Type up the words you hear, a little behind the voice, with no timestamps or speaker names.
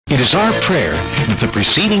It is our prayer that the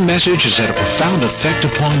preceding message has had a profound effect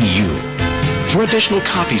upon you. For additional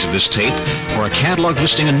copies of this tape or a catalog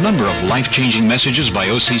listing a number of life-changing messages by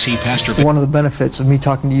OCC Pastor... One of the benefits of me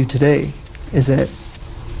talking to you today is that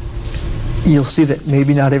you'll see that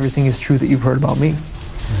maybe not everything is true that you've heard about me.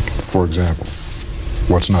 For example,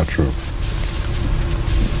 what's not true?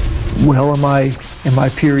 Well, am I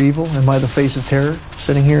pure evil? Am I the face of terror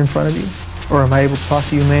sitting here in front of you? Or am I able to talk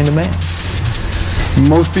to you man to man?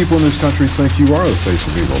 Most people in this country think you are the face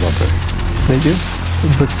of evil, don't they? They do.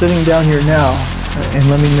 But sitting down here now, and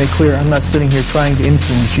let me make clear, I'm not sitting here trying to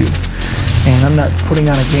influence you. And I'm not putting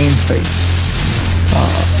on a game face.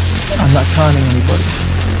 I'm not conning anybody.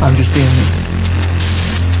 I'm just being me.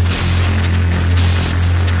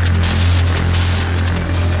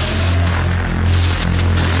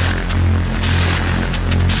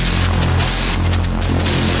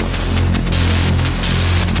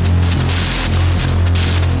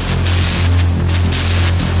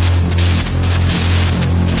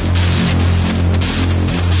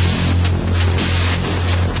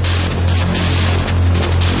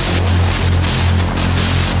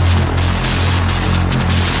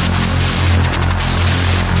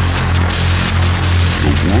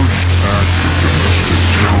 The worst